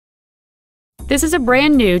This is a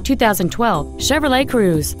brand new 2012 Chevrolet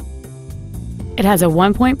Cruze. It has a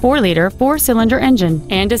 1.4-liter four-cylinder engine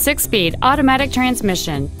and a 6-speed automatic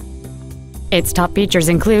transmission. Its top features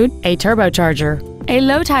include a turbocharger, a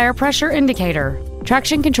low tire pressure indicator,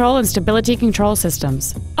 traction control and stability control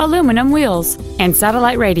systems, aluminum wheels, and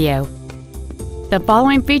satellite radio. The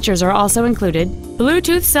following features are also included: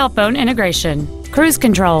 Bluetooth cell phone integration, cruise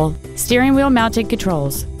control, steering wheel mounted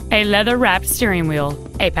controls, a leather-wrapped steering wheel,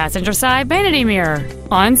 a passenger side vanity mirror,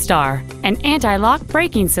 OnStar, an anti-lock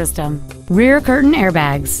braking system, rear curtain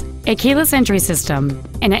airbags, a keyless entry system,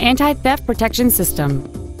 and an anti-theft protection system.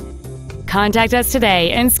 Contact us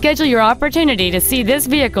today and schedule your opportunity to see this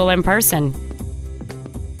vehicle in person.